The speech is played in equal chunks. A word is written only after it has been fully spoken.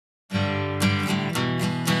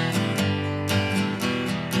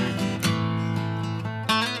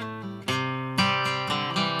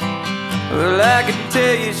Well, I can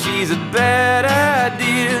tell you she's a bad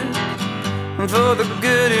idea, and for the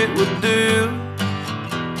good it would do.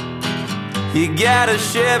 You got a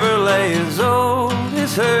Chevrolet as old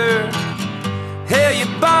as her. Hell, you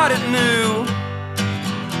bought it new.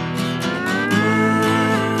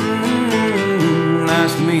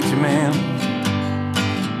 Nice to meet you, man.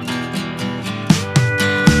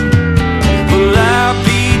 Well, I'll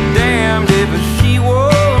be damned if she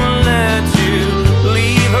won't let you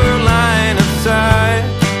leave her line of sight,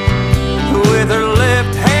 with her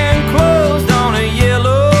left hand closed on a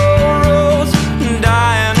yellow rose,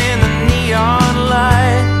 dying in the neon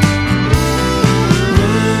light.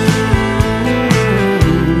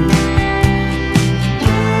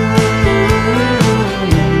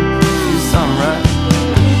 She's something, right?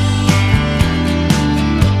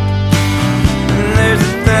 And there's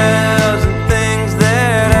 1,000 things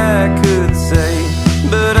that I could say,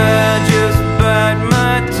 but I just bite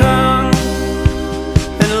my tongue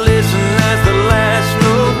and listen as the last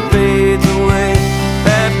note fades away.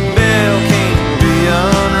 That bell can't be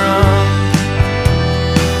unrung.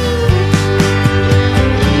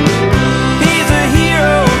 He's a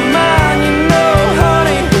hero of mine, you know,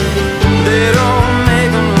 honey. They don't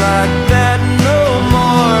make them like that no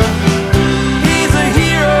more. He's a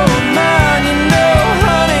hero of mine, you know,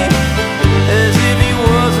 honey, as if he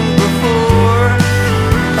wasn't before.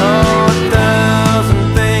 Oh,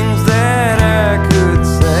 1,000 things that I could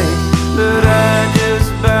say, but I just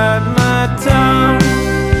bite my tongue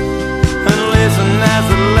and listen as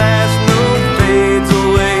the last note fades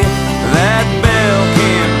away. That bell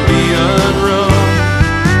can't be unrung.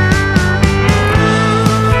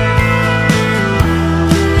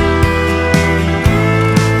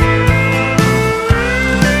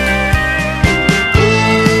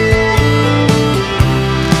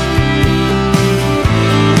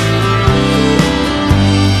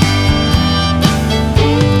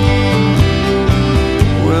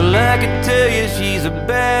 Well, I could tell you she's a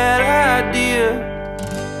bad idea,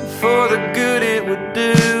 for the good it would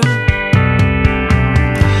do.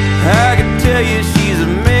 I could tell you she's a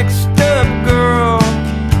mixed up girl.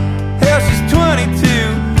 Hell, she's 22.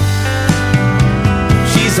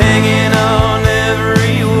 She's hanging on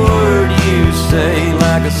every word you say,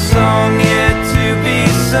 like a song yet to be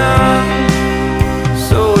sung.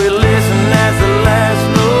 So we listen as the last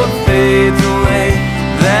note fades away.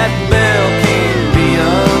 That bell can't be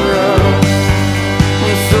unrung.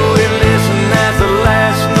 So we listen as the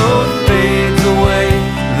last note fades away.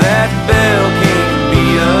 That bell can't be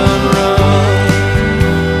unrung.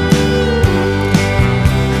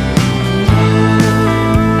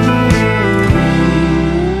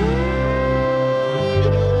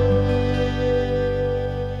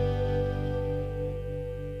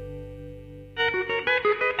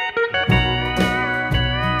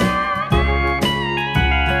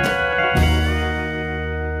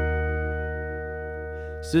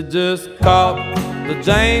 She just caught the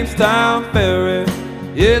Jamestown ferry.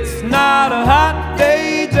 It's not a hot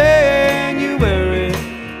day, January,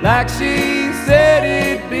 like she said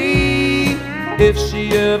it'd be if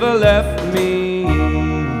she ever left me.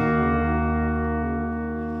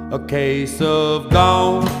 A case of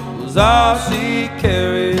gone was all she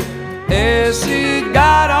carried as she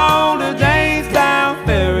got on the Jamestown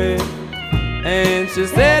ferry. And she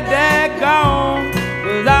said that gone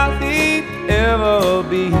was all he'd ever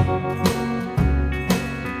be.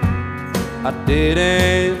 I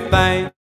didn't think